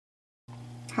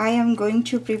Hi, I'm going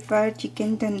to prepare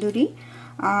chicken tandoori.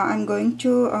 I'm going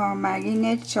to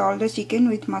marinate all the chicken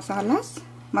with masalas.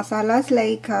 Masalas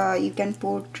like you can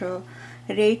put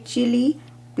red chili,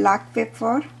 black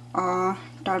pepper,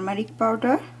 turmeric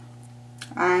powder,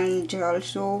 and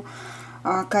also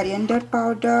coriander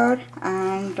powder,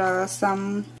 and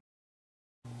and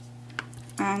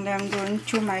I'm going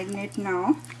to marinate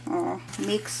now.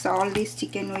 Mix all this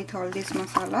chicken with all these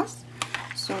masalas.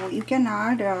 So you can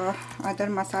add other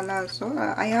masala also.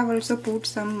 I have also put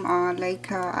some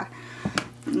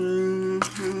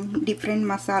different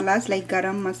masalas like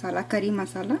garam masala, curry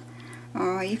masala.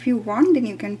 If you want, then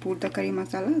you can put the curry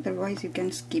masala, otherwise you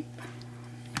can skip.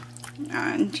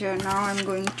 And now I'm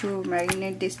going to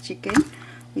marinate this chicken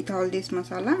with all this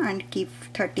masala and keep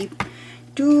 30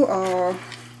 to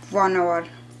 1 hour.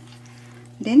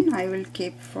 Then I will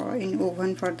keep in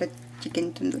oven for the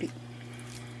chicken tandoori.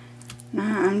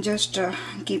 Now I'm just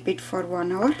keep it for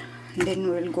 1 hour, then we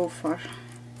will go for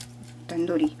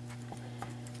tandoori.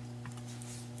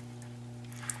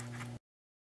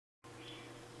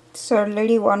 So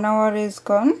already 1 hour is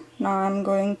gone. Now I'm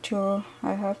going to,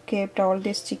 I have kept all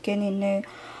this chicken in a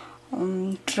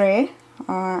tray,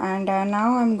 and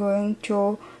now I'm going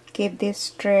to keep this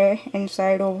tray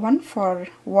inside oven for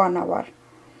 1 hour.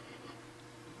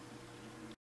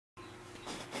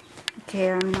 Okay,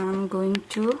 and I'm going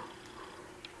to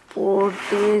pour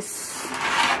this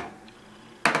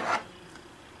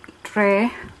tray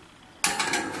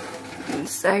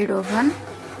inside oven.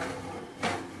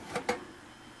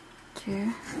 Okay,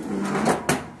 now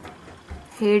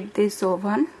heat this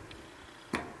oven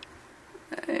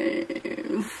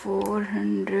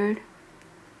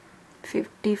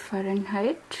 450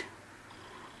 Fahrenheit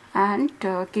and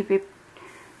keep it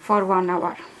for 1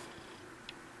 hour.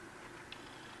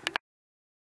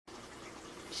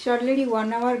 So already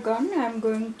 1 hour gone.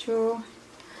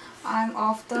 I'm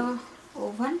off the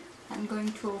oven. I'm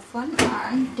going to open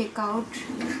and take out.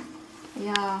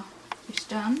 Yeah, it's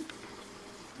done.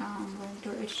 I'm going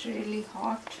to, it's really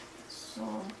hot,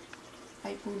 so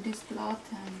I put this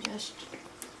cloth and just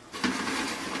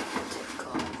take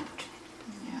out.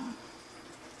 Yeah.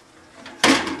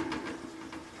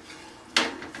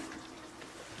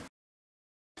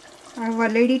 I've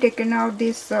already taken out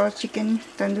this chicken,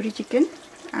 tandoori chicken,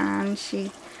 and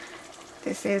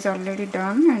this is already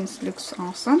done and it looks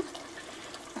awesome.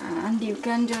 And you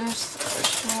can just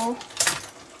show.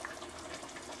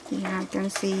 Yeah, I can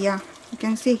see. Yeah, you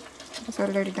can see it's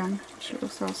already done. It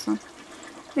looks awesome.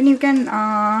 Then you can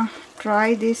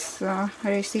try this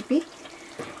recipe,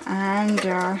 and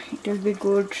it will be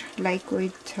good like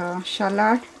with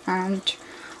salad and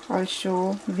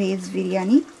also veg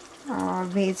biryani or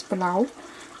veg pulao.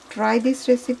 Try this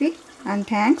recipe, and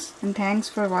thanks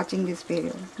for watching this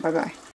video. Bye bye.